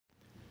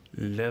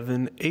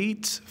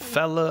11-8,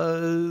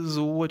 fellas.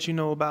 What you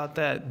know about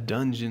that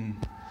dungeon?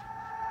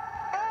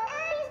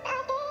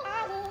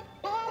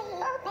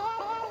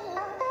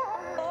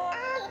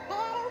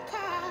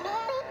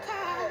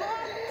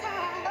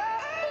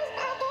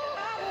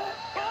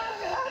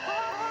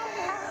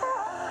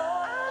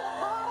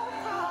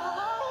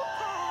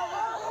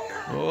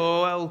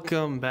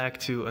 Welcome back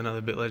to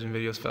another BitLegend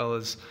videos,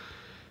 fellas.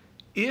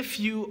 If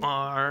you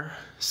are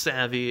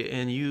savvy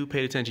and you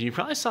paid attention, you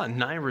probably saw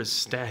Naira's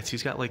stats.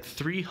 He's got like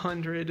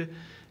 300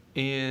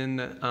 in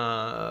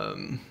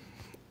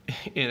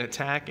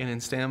attack and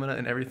in stamina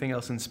and everything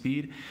else in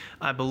speed.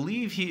 I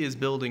believe he is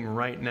building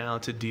right now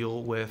to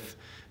deal with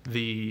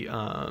the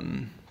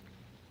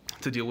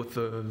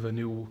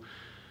new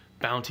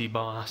bounty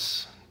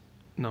boss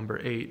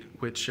number 8,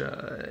 which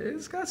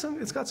it's got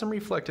some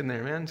reflect in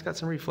there, man. It's got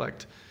some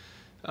reflect.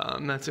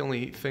 That's the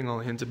only thing I'll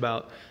hint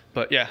about.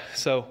 But yeah,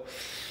 so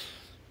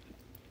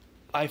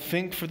I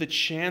think for the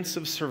chance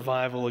of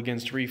survival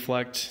against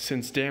reflect,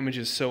 since damage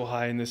is so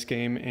high in this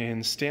game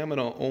and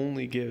stamina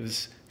only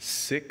gives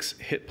 6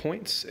 hit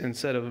points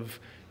instead of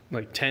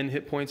like 10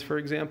 hit points, for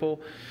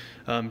example,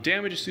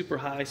 damage is super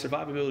high,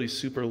 survivability is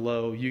super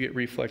low. You get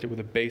reflected with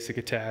a basic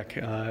attack,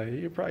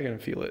 you're probably gonna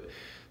feel it.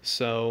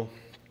 So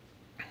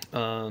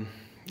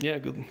yeah,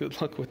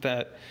 good luck with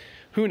that.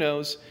 Who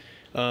knows?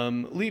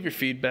 Leave your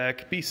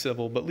feedback, be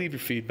civil, but leave your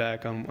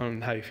feedback on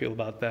how you feel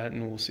about that,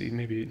 and we'll see.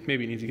 Maybe it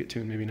needs to get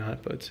tuned, maybe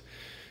not, but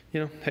you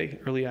know, hey,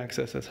 early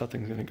access, that's how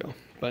things are gonna go.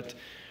 But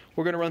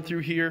we're gonna run through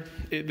here.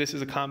 This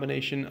is a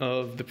combination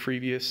of the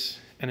previous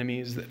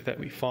enemies that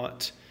we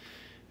fought.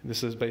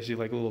 This is basically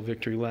like a little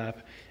victory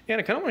lap. And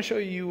I kind of want to show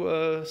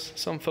you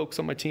some folks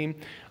on my team.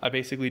 I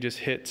basically just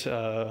hit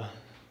the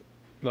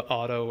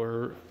auto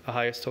or the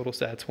highest total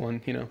stats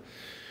one, you know,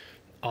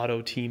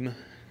 auto team,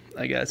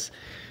 I guess.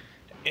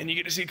 And you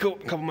get to see a couple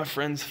of my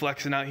friends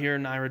flexing out here.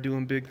 Naira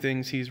doing big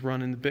things. He's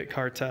running the Bit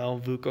Cartel.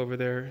 Vuk over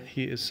there,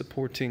 he is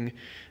supporting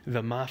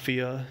the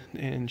Mafia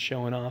and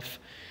showing off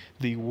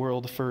the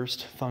world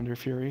first Thunder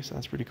Fury. So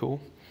that's pretty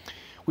cool.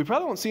 We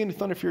probably won't see any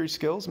Thunder Fury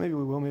skills. Maybe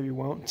we will, maybe we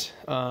won't.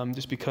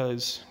 Just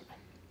because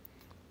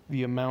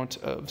the amount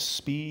of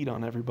speed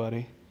on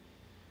everybody.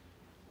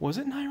 Was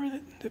it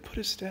Naira that put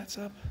his stats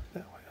up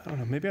that way? I don't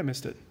know. Maybe I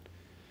missed it.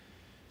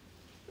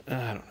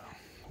 I don't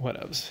know.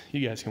 Whatevs.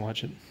 You guys can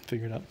watch it.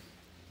 Figure it out.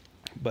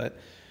 But,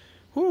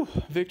 whew,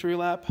 victory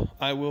lap.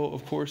 I will,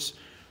 of course,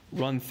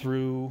 run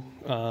through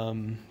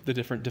the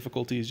different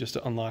difficulties just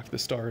to unlock the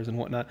stars and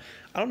whatnot.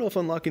 I don't know if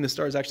unlocking the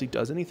stars actually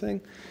does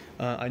anything.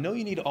 I know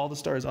you need all the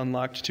stars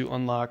unlocked to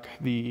unlock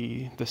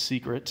the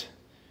secret.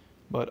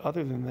 But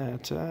other than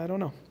that, I don't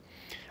know.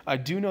 I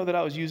do know that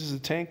I was used as a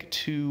tank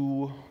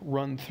to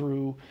run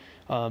through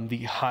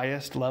the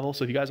highest level.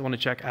 So if you guys want to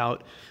check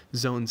out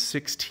Zone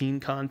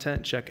 16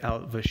 content, check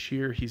out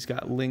Vashir. He's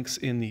got links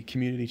in the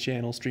community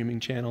channel,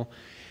 streaming channel.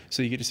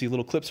 So you get to see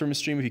little clips from his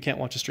stream if you can't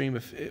watch a stream.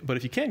 But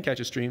if you can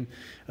catch a stream,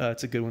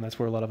 it's a good one. That's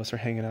where a lot of us are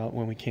hanging out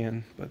when we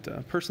can.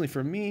 But personally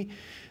for me,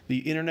 the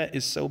internet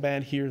is so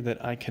bad here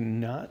that I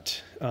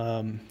cannot...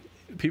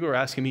 people are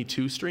asking me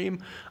to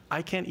stream.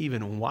 I can't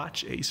even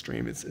watch a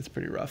stream. It's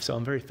pretty rough. So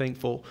I'm very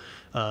thankful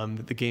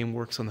that the game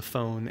works on the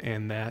phone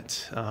and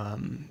that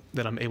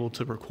that I'm able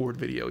to record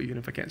video even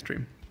if I can't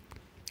stream.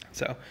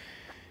 So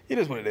it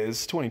is what it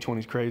is. 2020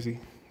 is crazy.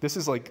 This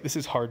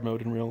is hard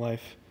mode in real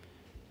life.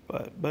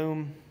 But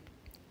boom,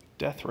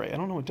 death ray. I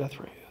don't know what death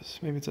ray is.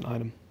 Maybe it's an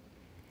item.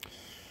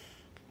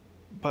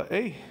 But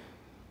hey,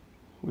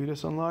 we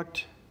just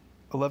unlocked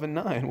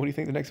 11-9. What do you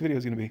think the next video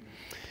is going to be?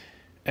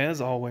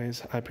 As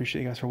always, I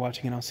appreciate you guys for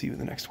watching, and I'll see you in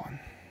the next one.